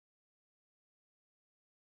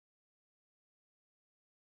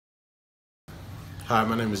Hi,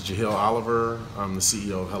 my name is Jehiel Oliver. I'm the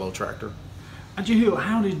CEO of Hello Tractor. And Jehiel,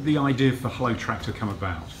 how did the idea for Hello Tractor come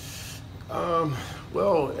about?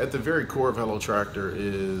 Well, at the very core of Hello Tractor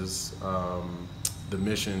is the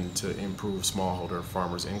mission to improve smallholder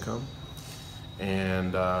farmers' income.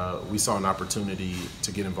 And we saw an opportunity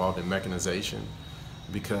to get involved in mechanization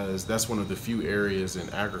because that's one of the few areas in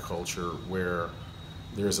agriculture where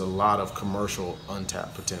there's a lot of commercial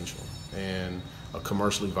untapped potential. And a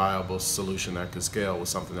commercially viable solution that could scale was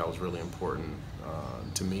something that was really important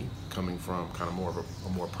to me, coming from kind of more of a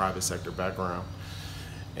more private sector background.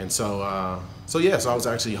 And so I was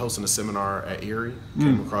actually hosting a seminar at Erie,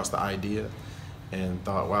 came across the idea, and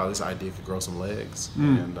thought, wow, this idea could grow some legs,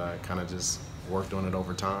 and kind of just worked on it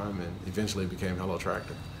over time, and eventually it became Hello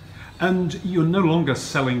Tractor. And you're no longer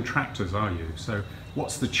selling tractors, are you? So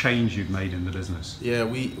what's the change you've made in the business? Yeah,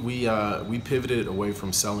 we pivoted away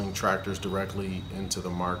from selling tractors directly into the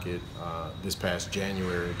market this past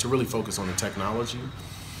January to really focus on the technology.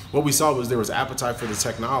 What we saw was there was appetite for the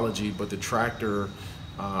technology, but the tractor,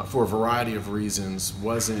 for a variety of reasons,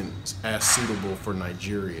 wasn't as suitable for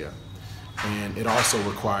Nigeria. And it also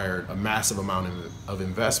required a massive amount of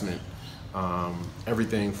investment.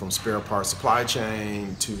 Everything from spare parts supply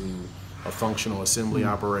chain to a functional assembly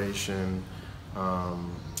operation,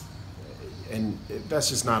 and that's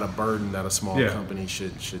just not a burden that a small company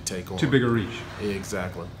should take on. Too big a reach.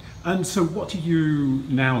 Exactly. And so what are you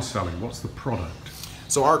now selling? What's the product?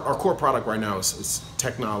 So our core product right now is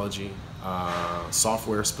technology,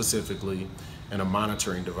 software specifically, and a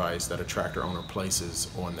monitoring device that a tractor owner places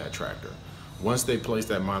on that tractor. Once they place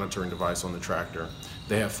that monitoring device on the tractor,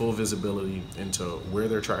 they have full visibility into where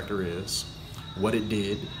their tractor is, what it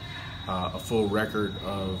did, a full record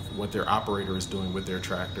of what their operator is doing with their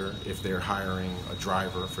tractor, if they're hiring a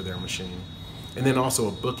driver for their machine, and then also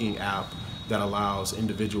a booking app that allows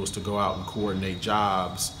individuals to go out and coordinate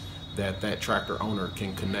jobs that tractor owner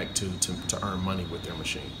can connect to earn money with their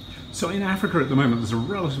machine. So in Africa at the moment, there's a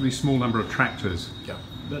relatively small number of tractors. Yeah.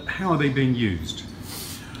 But how are they being used?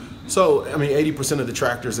 So, I mean, 80% of the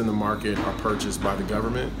tractors in the market are purchased by the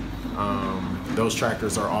government. Those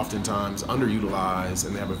tractors are oftentimes underutilized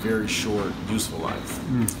and they have a very short useful life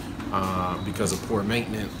because of poor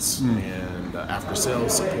maintenance and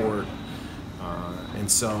after-sales support.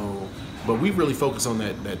 But we really focus on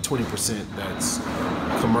that 20% that's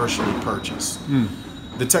commercially purchased.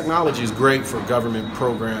 The technology is great for government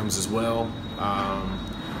programs as well,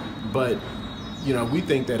 but we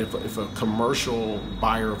think that if a commercial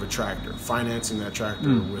buyer of a tractor, financing that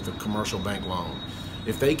tractor with a commercial bank loan,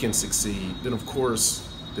 if they can succeed, then of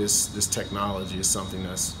course this technology is something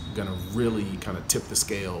that's going to really kind of tip the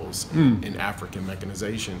scales in African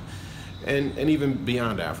mechanization and even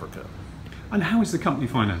beyond Africa. And how is the company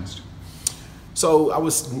financed? So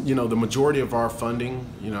the majority of our funding,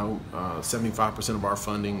 75% of our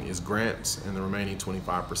funding is grants, and the remaining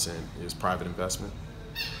 25% is private investment.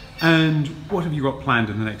 And what have you got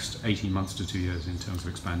planned in the next 18 months to 2 years in terms of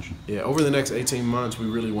expansion? Yeah, over the next 18 months, we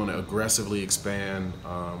really want to aggressively expand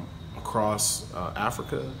across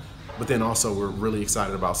Africa, but then also we're really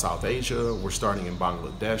excited about South Asia. We're starting in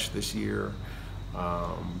Bangladesh this year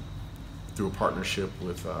through a partnership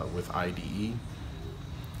with IDE.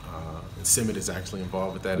 CIMMYT is actually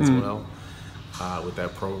involved with that as well, with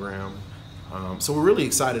that program. So we're really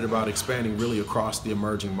excited about expanding really across the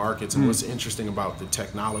emerging markets. And what's interesting about the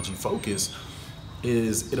technology focus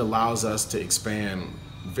is it allows us to expand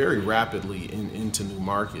very rapidly into new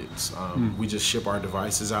markets. We just ship our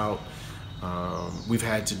devices out. We've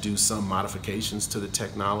had to do some modifications to the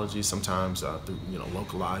technology, sometimes through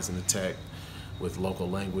localizing the tech with local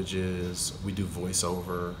languages. We do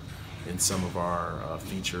voiceover in some of our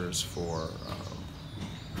features for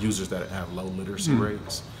users that have low literacy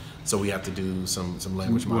rates. So we have to do some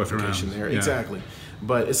language modification there. Yeah. Exactly.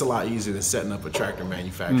 But it's a lot easier than setting up a tractor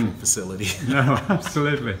manufacturing facility. No,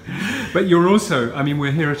 absolutely. But you're also,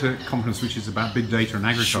 we're here at a conference which is about big data and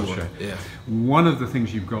agriculture. Sure, yeah. One of the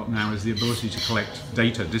things you've got now is the ability to collect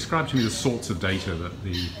data. Describe to me the sorts of data that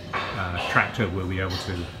the tractor will be able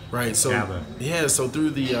to gather. Yeah, so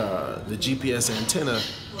through the GPS antenna,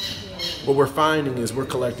 what we're finding is we're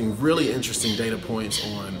collecting really interesting data points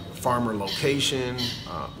on farmer location,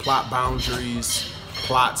 plot boundaries,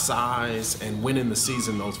 plot size, and when in the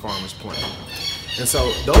season those farmers plant. And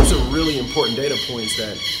so those are really important data points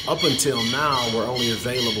that up until now were only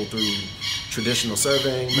available through traditional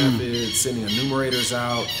surveying methods, sending enumerators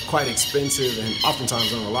out, quite expensive and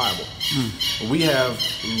oftentimes unreliable. We have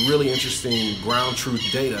really interesting ground truth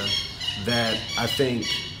data that I think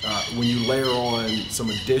when you layer on some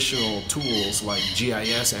additional tools like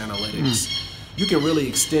GIS analytics you can really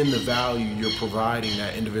extend the value you're providing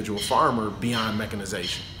that individual farmer beyond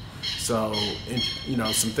mechanization. So, you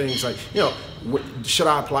know, some things like, you know, should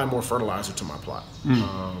I apply more fertilizer to my plot?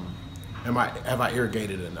 Have I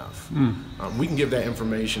irrigated enough? We can give that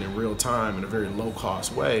information in real time in a very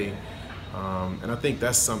low-cost way, and I think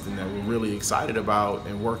that's something that we're really excited about,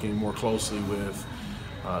 and working more closely with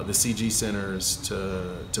the CG centers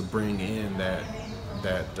to bring in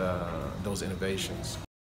those innovations.